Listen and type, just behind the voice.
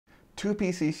Two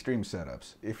PC stream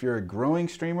setups. If you're a growing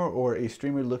streamer or a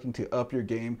streamer looking to up your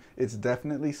game, it's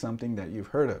definitely something that you've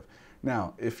heard of.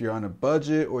 Now, if you're on a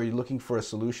budget or you're looking for a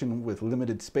solution with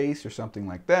limited space or something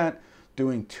like that,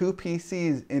 doing two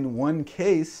PCs in one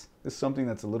case is something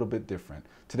that's a little bit different.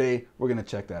 Today, we're gonna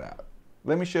check that out.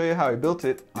 Let me show you how I built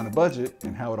it on a budget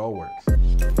and how it all works.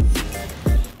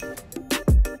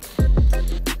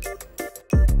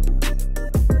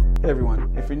 Hey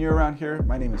everyone, if you're new around here,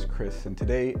 my name is Chris and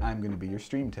today I'm going to be your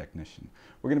stream technician.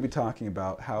 We're going to be talking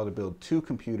about how to build two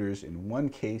computers in one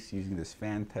case using this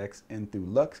Phanteks Enthoo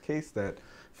Lux case that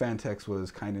Phanteks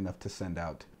was kind enough to send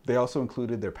out. They also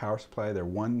included their power supply, their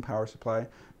one power supply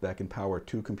that can power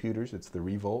two computers. It's the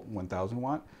Revolt 1000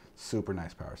 watt, super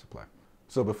nice power supply.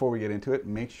 So before we get into it,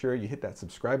 make sure you hit that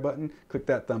subscribe button, click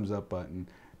that thumbs up button,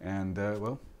 and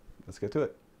well, let's get to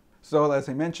it. So as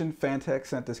I mentioned, Phanteks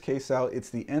sent this case out. It's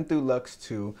the Enthoo Lux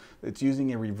 2. It's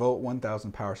using a Revolt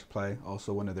 1000 power supply,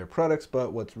 also one of their products.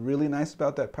 But what's really nice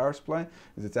about that power supply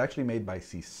is it's actually made by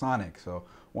Seasonic. So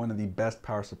one of the best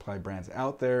power supply brands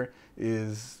out there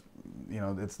is,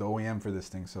 it's the OEM for this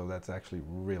thing. So that's actually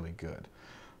really good.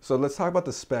 So let's talk about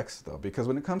the specs though, because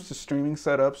when it comes to streaming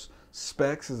setups,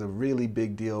 specs is a really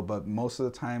big deal, but most of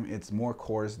the time it's more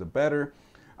cores the better.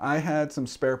 I had some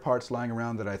spare parts lying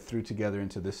around that I threw together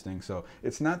into this thing. So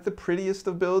it's not the prettiest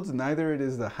of builds, neither it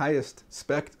is the highest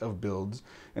spec of builds.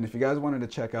 And if you guys wanted to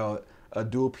check out a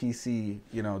dual PC,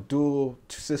 dual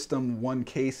system, one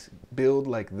case build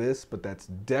like this, but that's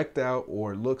decked out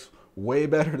or looks way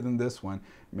better than this one,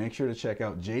 make sure to check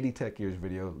out JD Tech Gear's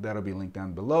video. That'll be linked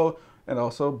down below. And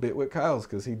also Bitwit Kyle's,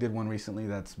 because he did one recently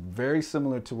that's very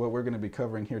similar to what we're going to be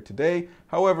covering here today.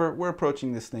 However, we're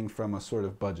approaching this thing from a sort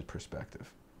of budget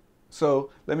perspective. So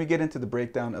let me get into the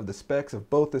breakdown of the specs of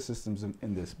both the systems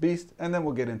in this beast, and then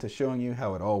we'll get into showing you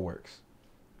how it all works.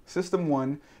 System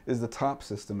 1 is the top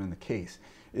system in the case.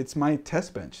 It's my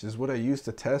test bench. This is what I use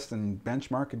to test and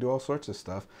benchmark and do all sorts of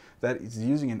stuff. That is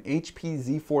using an HP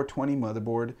Z420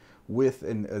 motherboard with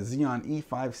a Xeon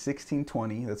E5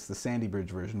 1620. That's the Sandy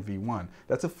Bridge version V1.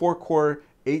 That's a 4-core,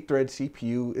 8-thread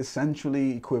CPU,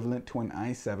 essentially equivalent to an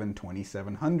i7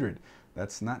 2700.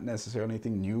 That's not necessarily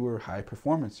anything new or high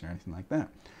performance or anything like that.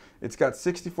 It's got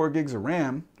 64 gigs of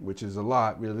RAM, which is a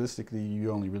lot. Realistically,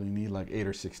 you only really need like 8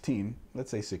 or 16.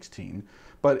 Let's say 16.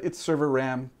 But it's server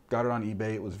RAM. Got it on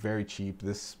eBay. It was very cheap.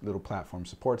 This little platform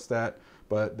supports that,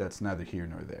 but that's neither here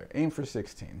nor there. Aim for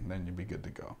 16, then you'll be good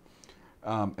to go.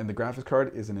 And the graphics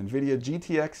card is an NVIDIA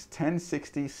GTX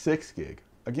 1060 6 gig.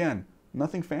 Again,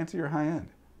 nothing fancy or high end.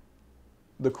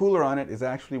 The cooler on it is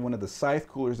actually one of the Scythe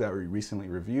coolers that we recently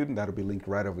reviewed, and that'll be linked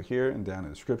right over here and down in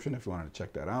the description if you wanted to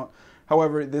check that out.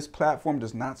 However, this platform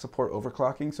does not support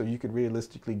overclocking, so you could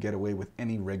realistically get away with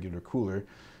any regular cooler,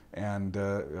 and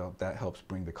that helps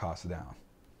bring the cost down.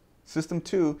 System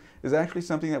 2 is actually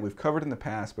something that we've covered in the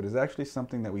past, but is actually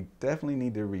something that we definitely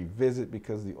need to revisit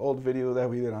because the old video that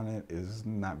we did on it is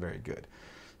not very good.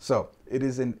 So it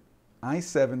is an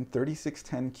i7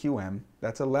 3610QM.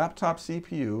 That's a laptop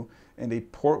CPU and a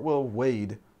Portwell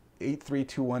Wade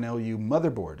 8321LU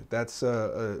motherboard. That's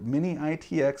a mini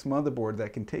ITX motherboard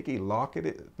that can take a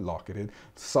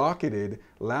socketed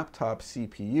laptop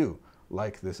CPU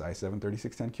like this i7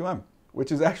 3610QM,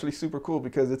 which is actually super cool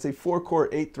because it's a 4-core,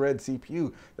 8-thread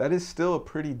CPU. That is still a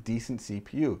pretty decent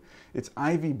CPU. It's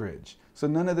Ivy Bridge. So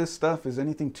none of this stuff is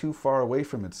anything too far away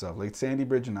from itself, like Sandy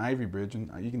Bridge and Ivy Bridge. And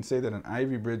you can say that an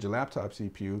Ivy Bridge laptop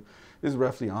CPU is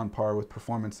roughly on par with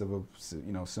performance of a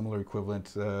similar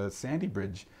equivalent Sandy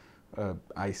Bridge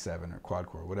i7 or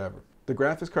quad-core, whatever. The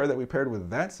graphics card that we paired with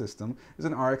that system is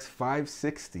an RX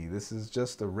 560. This is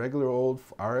just a regular old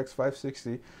RX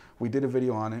 560. We did a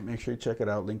video on it. Make sure you check it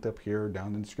out. Linked up here or down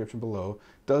in the description below.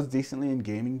 Does decently in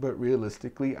gaming, but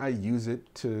realistically, I use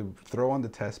it to throw on the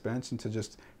test bench and to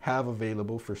just have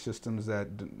available for systems that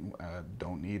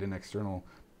don't need an external,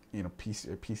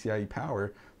 PCIe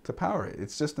power to power it.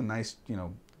 It's just a nice,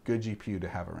 good GPU to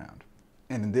have around.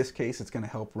 And in this case, it's going to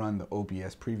help run the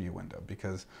OBS preview window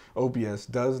because OBS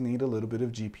does need a little bit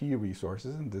of GPU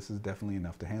resources, and this is definitely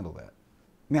enough to handle that.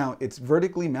 Now, it's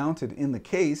vertically mounted in the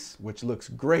case, which looks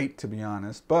great to be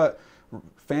honest, but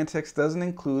Phanteks doesn't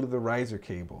include the riser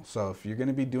cable. So if you're going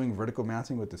to be doing vertical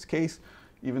mounting with this case,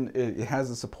 even it has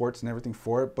the supports and everything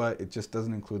for it, but it just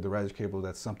doesn't include the riser cable.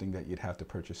 That's something that you'd have to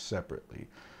purchase separately.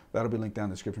 That'll be linked down in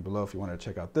the description below if you want to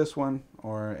check out this one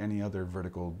or any other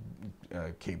vertical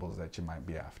cables that you might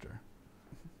be after.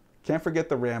 Can't forget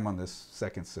the RAM on this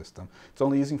second system. It's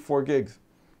only using 4 gigs.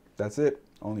 That's it.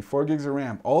 Only 4 gigs of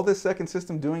RAM. All this second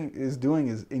system is doing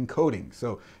is encoding.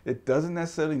 So it doesn't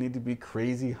necessarily need to be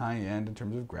crazy high end in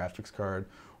terms of graphics card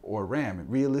or RAM. It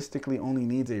realistically only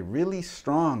needs a really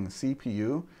strong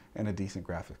CPU and a decent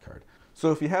graphics card.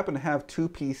 So if you happen to have two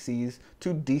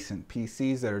decent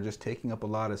PCs that are just taking up a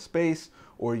lot of space,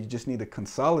 or you just need to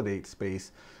consolidate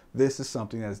space, this is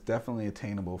something that's definitely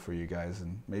attainable for you guys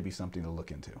and maybe something to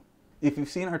look into. If you've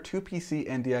seen our 2PC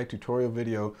NDI tutorial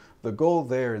video, the goal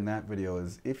there in that video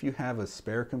is if you have a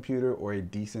spare computer or a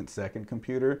decent second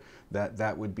computer,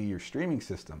 that would be your streaming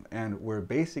system. And we're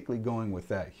basically going with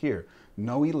that here.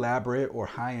 No elaborate or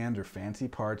high-end or fancy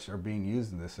parts are being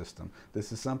used in this system.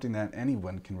 This is something that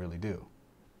anyone can really do.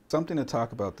 Something to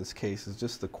talk about this case is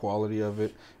just the quality of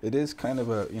it. It is kind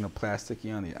of a,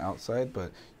 plasticky on the outside,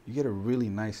 but you get a really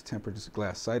nice tempered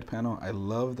glass side panel. I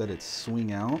love that it's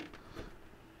swing out.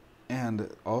 And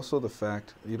also the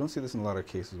fact, you don't see this in a lot of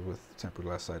cases with tempered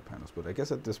glass side panels, but I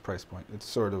guess at this price point, it's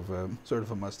sort of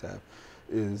a must-have,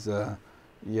 is,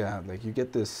 yeah, like you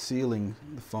get this sealing,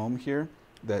 the foam here,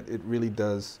 that it really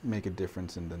does make a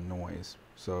difference in the noise.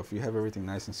 So if you have everything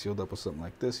nice and sealed up with something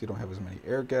like this, you don't have as many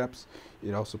air gaps.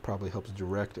 It also probably helps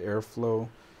direct airflow.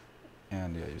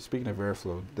 And yeah, speaking of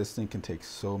airflow, this thing can take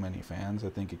so many fans. I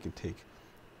think it could take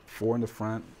 4 in the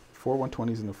front, 4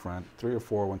 120s in the front, 3 or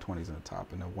 4 120s in the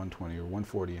top, and a 120 or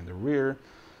 140 in the rear.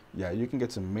 Yeah, you can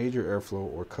get some major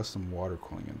airflow or custom water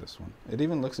cooling in this one. It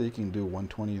even looks like you can do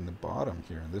 120 in the bottom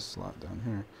here, in this slot down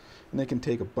here. And they can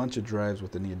take a bunch of drives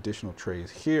with any additional trays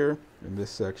here in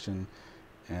this section.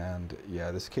 And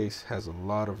yeah, this case has a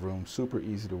lot of room, super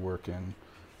easy to work in.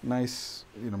 Nice,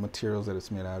 materials that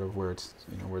it's made out of, where it's,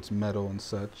 where it's metal and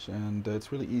such. And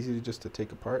it's really easy to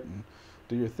take apart and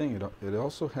do your thing. It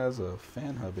also has a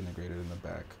fan hub integrated in the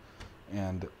back,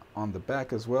 and on the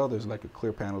back as well there's like a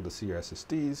clear panel to see your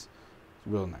SSDs. It's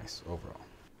real nice overall.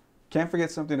 Can't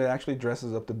forget something that actually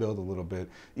dresses up the build a little bit.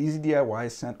 Easy DIY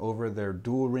sent over their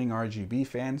dual ring RGB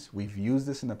fans. We've used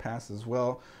this in the past as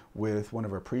well with one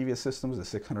of our previous systems,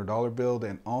 the $600 build,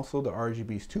 and also the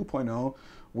RGBs 2.0,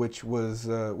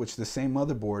 which the same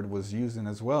motherboard was using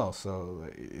as well. So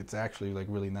it's actually like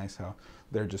really nice how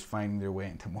they're just finding their way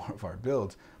into more of our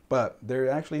builds. But they're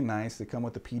actually nice. They come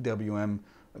with the PWM.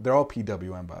 They're all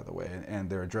PWM, by the way, and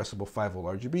they're addressable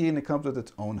 5-volt RGB, and it comes with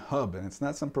its own hub, and it's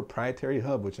not some proprietary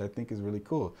hub, which I think is really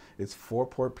cool. It's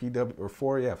 4-port PW or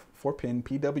 4-pin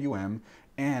PWM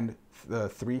and the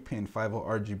 3-pin 5-volt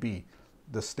RGB,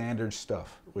 the standard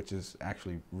stuff, which is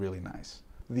actually really nice.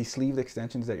 The sleeved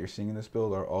extensions that you're seeing in this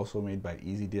build are also made by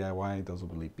Easy DIY. Those will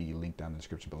be linked down in the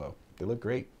description below. They look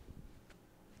great.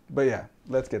 But yeah,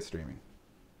 let's get streaming.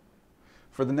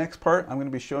 For the next part, I'm going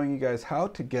to be showing you guys how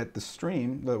to get the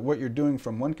stream, what you're doing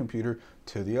from one computer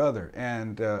to the other.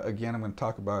 And again, I'm going to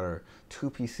talk about our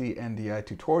 2PC NDI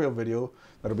tutorial video.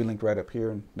 That'll be linked right up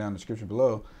here and down in the description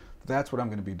below. That's what I'm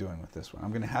going to be doing with this one.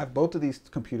 I'm going to have both of these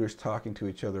computers talking to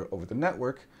each other over the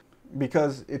network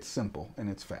because it's simple and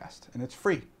it's fast and it's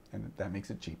free, and that makes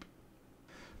it cheap.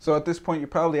 So at this point, you're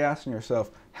probably asking yourself,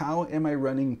 how am I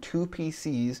running 2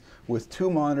 PCs with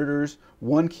 2 monitors,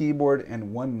 1 keyboard,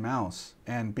 and 1 mouse,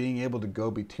 and being able to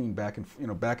go between back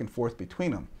and forth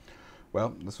between them?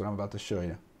 Well, that's what I'm about to show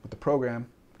you with the program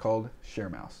called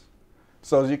SHAREMOUSE.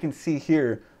 So as you can see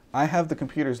here, I have the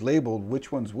computers labeled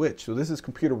which one's which. So this is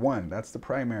computer 1. That's the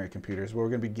primary computer. Is what we're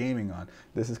going to be gaming on.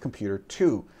 This is computer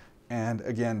 2. And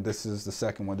again, this is the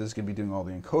second one. This is going to be doing all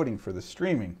the encoding for the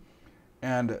streaming.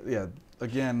 And yeah,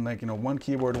 again, like, 1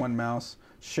 keyboard, 1 mouse.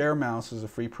 SHAREMOUSE is a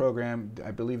free program.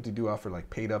 I believe they do offer like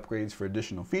paid upgrades for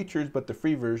additional features, but the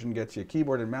free version gets you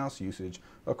keyboard and mouse usage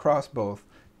across both.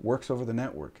 Works over the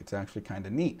network. It's actually kind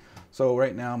of neat. So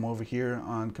right now I'm over here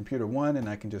on computer 1, and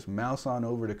I can just mouse on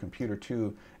over to computer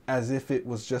 2 as if it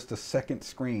was just a second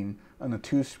screen on a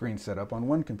 2-screen setup on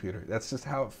one computer. That's just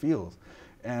how it feels.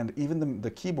 And even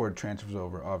the keyboard transfers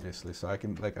over, obviously. So I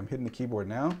can, like, I'm hitting the keyboard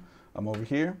now. I'm over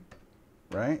here.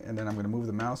 Right, and then I'm going to move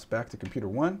the mouse back to computer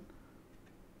 1,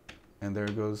 and there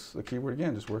goes the keyboard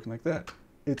again, just working like that.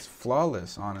 It's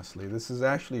flawless, honestly. This is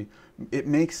actually, it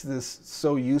makes this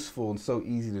so useful and so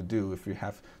easy to do if you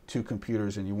have 2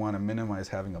 computers and you want to minimize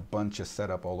having a bunch of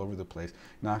setup all over the place.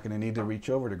 You're not going to need to reach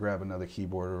over to grab another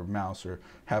keyboard or mouse or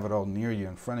have it all near you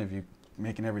in front of you,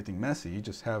 making everything messy. You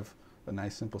just have a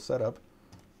nice simple setup,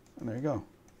 and there you go.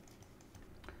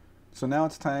 So now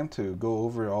it's time to go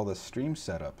over all the stream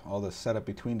setup, all the setup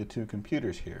between the 2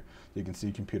 computers here. You can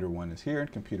see computer 1 is here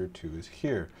and computer 2 is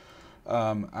here.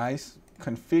 I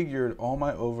configured all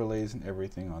my overlays and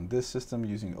everything on this system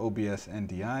using OBS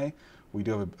NDI. We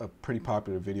do have a pretty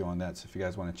popular video on that, so if you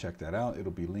guys want to check that out, it'll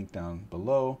be linked down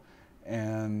below.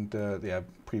 And yeah, I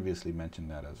previously mentioned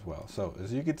that as well. So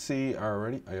as you can see, I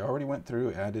already went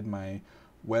through, added my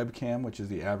webcam, which is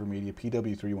the AverMedia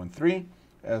PW313.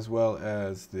 as well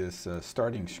as this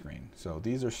starting screen. So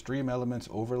these are Stream Elements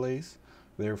overlays.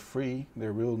 They're free,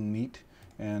 they're real neat,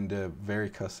 and very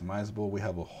customizable. We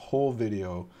have a whole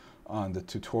video on the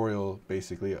tutorial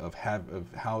basically of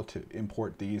how to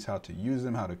import these, how to use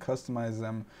them, how to customize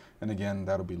them. And again,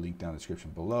 that'll be linked down in the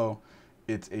description below.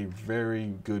 It's a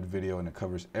very good video and it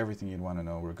covers everything you'd want to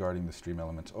know regarding the Stream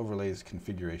Elements overlays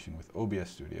configuration with OBS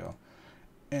Studio.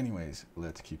 Anyways,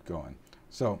 let's keep going.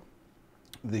 So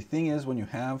the thing is, when you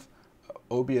have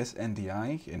OBS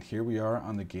NDI, and here we are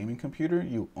on the gaming computer,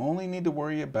 you only need to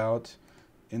worry about,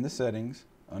 in the settings,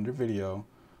 under video,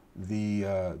 the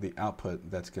output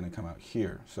that's going to come out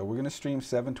here. So we're going to stream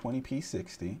 720p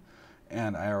 60,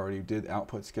 and I already did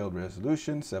output scaled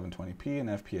resolution, 720p, and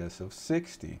FPS of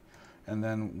 60. And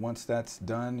then once that's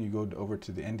done, you go over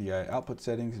to the NDI output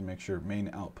settings and make sure main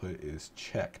output is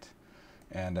checked.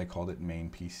 And I called it main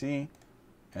PC.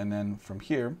 And then from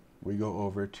here, we go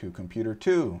over to computer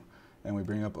 2. And we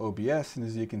bring up OBS, and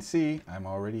as you can see, I'm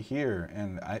already here.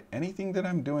 And anything that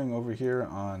I'm doing over here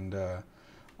on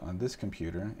this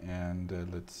computer, and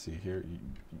let's see here,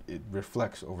 it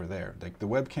reflects over there. Like the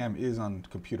webcam is on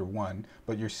computer 1,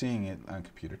 but you're seeing it on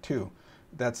computer 2.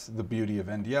 That's the beauty of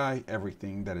NDI.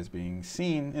 Everything that is being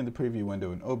seen in the preview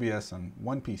window in OBS on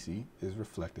one PC is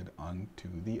reflected onto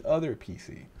the other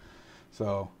PC.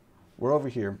 So we're over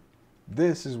here.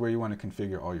 This is where you want to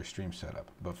configure all your stream setup.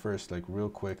 But first, like real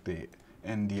quick, the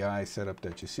NDI setup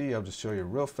that you see, I'll just show you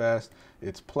real fast.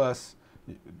 It's plus,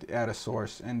 add a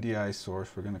source, NDI source.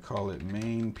 We're going to call it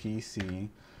main PC.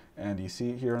 And you see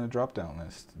it here on the drop-down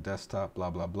list. Desktop, blah,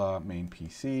 blah, blah, main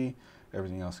PC.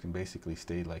 Everything else can basically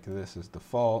stay like this as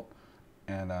default.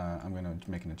 And I'm going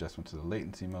to make an adjustment to the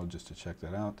latency mode just to check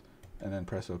that out. And then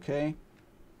press OK.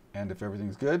 And if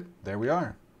everything's good, there we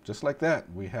are. Just like that,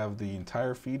 we have the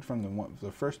entire feed from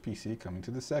the first PC coming to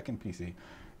the second PC.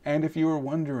 And if you were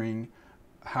wondering,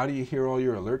 how do you hear all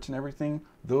your alerts and everything?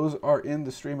 Those are in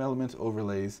the Stream Elements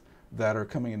overlays that are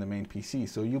coming in the main PC.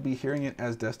 So you'll be hearing it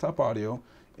as desktop audio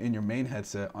in your main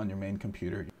headset on your main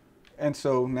computer. And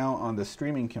so now on the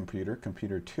streaming computer,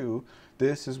 computer 2,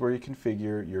 this is where you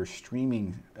configure your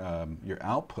streaming, your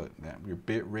output, your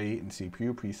bit rate and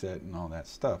CPU preset and all that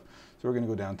stuff. So we're going to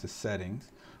go down to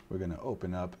settings. We're going to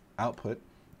open up output,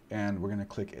 and we're going to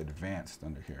click advanced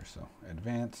under here. So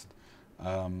advanced,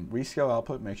 rescale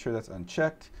output, make sure that's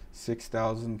unchecked.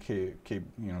 6,000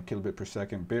 kilobit per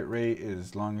second bit rate,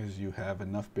 as long as you have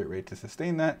enough bit rate to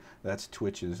sustain that. That's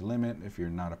Twitch's limit if you're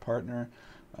not a partner.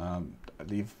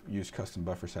 Use custom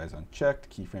buffer size unchecked.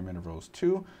 Keyframe intervals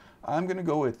 2. I'm going to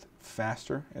go with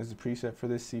faster as the preset for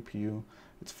this CPU.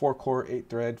 It's 4-core,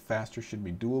 8-thread. Faster should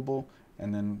be doable.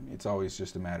 And then it's always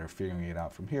just a matter of figuring it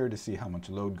out from here to see how much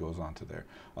load goes onto there.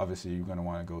 Obviously, you're going to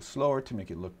want to go slower to make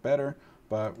it look better,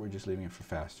 but we're just leaving it for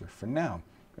faster for now.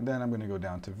 And then I'm going to go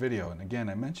down to video. And again,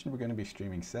 I mentioned we're going to be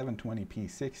streaming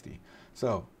 720p 60.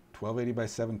 So 1280 by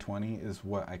 720 is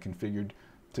what I configured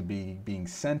to be being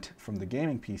sent from the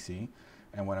gaming PC.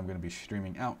 And what I'm going to be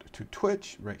streaming out to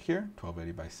Twitch right here,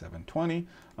 1280 by 720.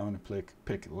 I'm going to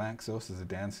pick Laxos as a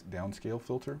downscale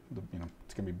filter.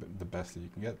 It's going to be the best that you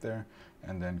can get there.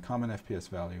 And then common FPS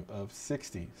value of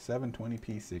 60,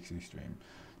 720p 60 stream.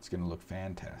 It's going to look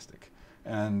fantastic.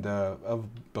 And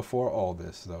before all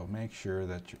this, though, make sure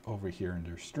that you're over here in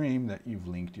your stream that you've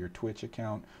linked your Twitch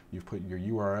account. You've put your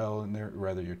URL in there,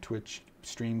 rather your Twitch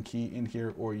stream key in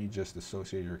here, or you just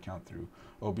associate your account through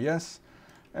OBS.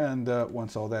 And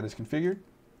once all that is configured,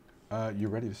 you're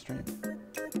ready to stream.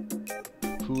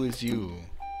 Who is you?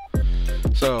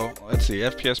 So let's see,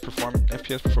 FPS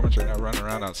performance right now running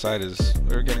around outside is,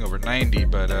 we're getting over 90,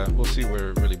 but we'll see where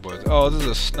it really boils. Oh, this is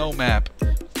a snow map.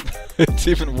 It's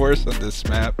even worse on this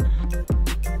map.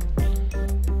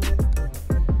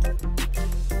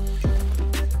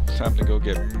 Time to go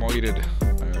get moited.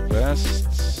 My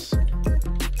vests.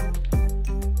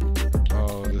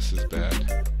 Oh, this is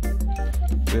bad.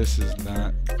 This is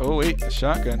not. Oh wait, a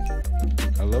shotgun.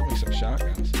 I love me some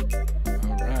shotguns.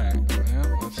 All right.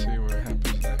 Well, let's see where it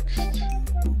happens next.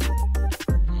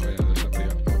 Oh yeah, there's somebody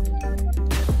up.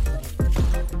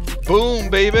 Boom,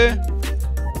 baby.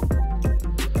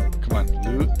 Come on,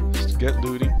 loot. Let's get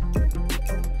looting.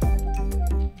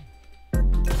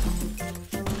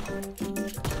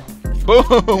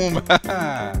 Boom!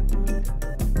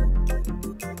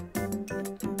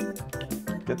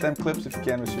 Get them clips if you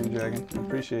can with Shooter Dragon. I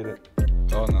appreciate it.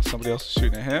 Oh, now somebody else is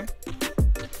shooting at him.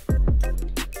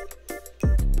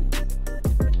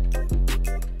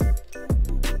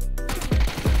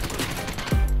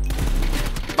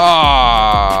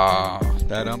 Ah,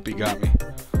 that umpy got me.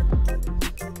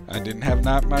 I didn't have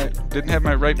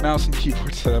my right mouse and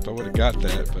keyboard set up. I would have got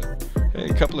that, but Hey,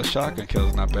 a couple of shotgun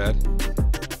kills, not bad.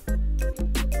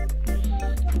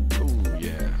 Oh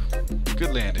yeah,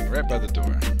 good landing right by the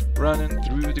door. Running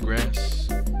through the grass.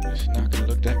 It's not gonna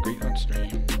look that great on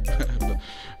stream. But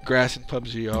grass in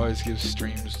PUBG always gives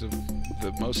streams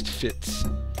the most fits.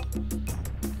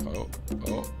 Oh,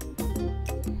 oh.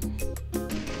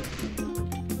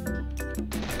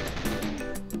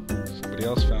 Somebody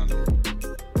else found him.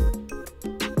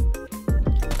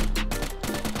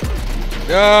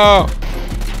 No!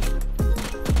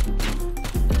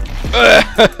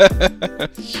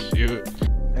 Shoot.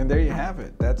 And there you have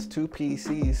it. That's two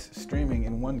PCs streaming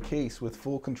in one case with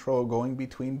full control going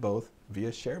between both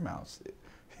via SHAREMOUSE.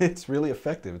 It's really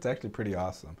effective. It's actually pretty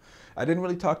awesome. I didn't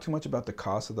really talk too much about the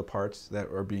cost of the parts that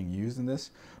are being used in this,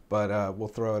 but we'll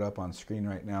throw it up on screen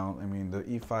right now. I mean, the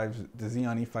Xeon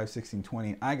E5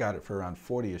 1620, I got it for around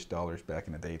 $40-ish back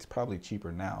in the day. It's probably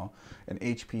cheaper now. An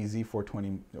HP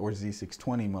Z420 or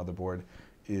Z620 motherboard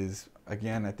is,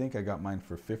 again, I think I got mine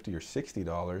for $50 or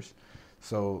 $60.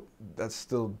 So that's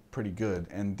still pretty good.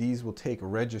 And these will take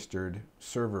registered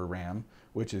server RAM,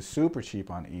 which is super cheap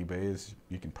on eBay, as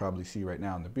you can probably see right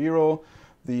now in the B-roll.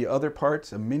 The other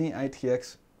parts, a mini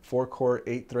ITX 4-core,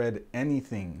 8-thread,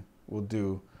 anything will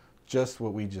do just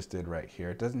what we just did right here.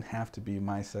 It doesn't have to be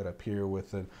my setup here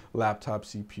with a laptop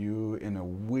CPU and a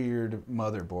weird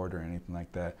motherboard or anything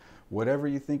like that. Whatever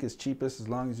you think is cheapest, as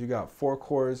long as you got 4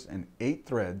 cores and 8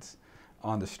 threads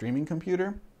on the streaming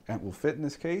computer, and will fit in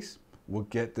this case, will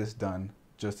get this done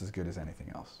just as good as anything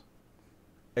else.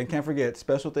 And can't forget,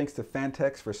 special thanks to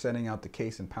Phanteks for sending out the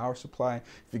case and power supply.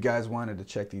 If you guys wanted to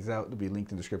check these out, they'll be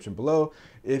linked in the description below.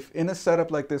 If in a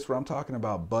setup like this where I'm talking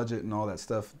about budget and all that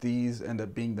stuff, these end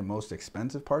up being the most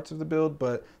expensive parts of the build,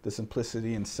 but the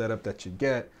simplicity and setup that you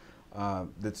get,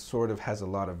 that sort of has a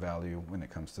lot of value when it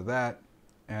comes to that.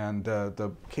 And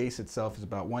the case itself is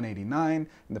about $189, and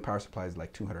the power supply is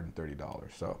like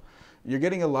 $230. So you're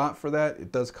getting a lot for that.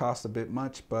 It does cost a bit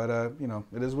much, but you know,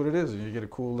 it is what it is. You get a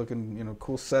cool looking, you know,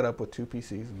 cool setup with two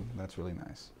PCs, and that's really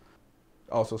nice.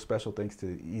 Also, special thanks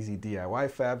to Easy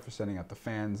DIY Fab for sending out the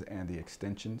fans and the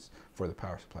extensions for the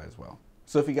power supply as well.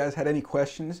 So if you guys had any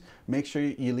questions, make sure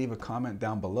you leave a comment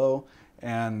down below.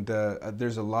 And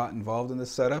there's a lot involved in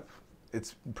this setup.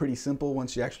 It's pretty simple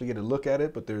once you actually get a look at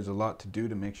it, but there's a lot to do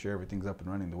to make sure everything's up and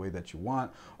running the way that you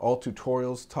want. All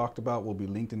tutorials talked about will be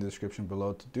linked in the description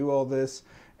below to do all this.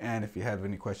 And if you have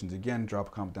any questions, again, drop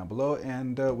a comment down below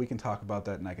and we can talk about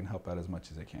that, and I can help out as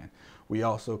much as I can. We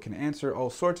also can answer all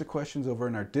sorts of questions over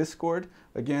in our Discord.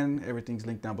 Again, everything's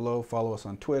linked down below. Follow us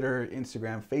on Twitter,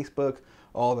 Instagram, Facebook,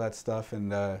 all that stuff.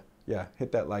 And yeah,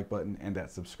 hit that like button and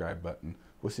that subscribe button.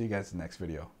 We'll see you guys in the next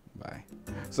video. Bye.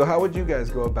 So how would you guys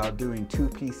go about doing two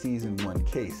PCs in one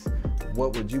case?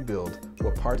 What would you build?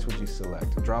 What parts would you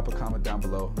select? Drop a comment down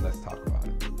below. Let's talk about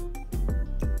it.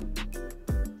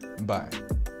 Bye.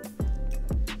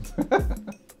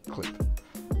 Clip.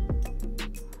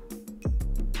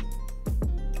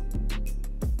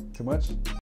 Too much?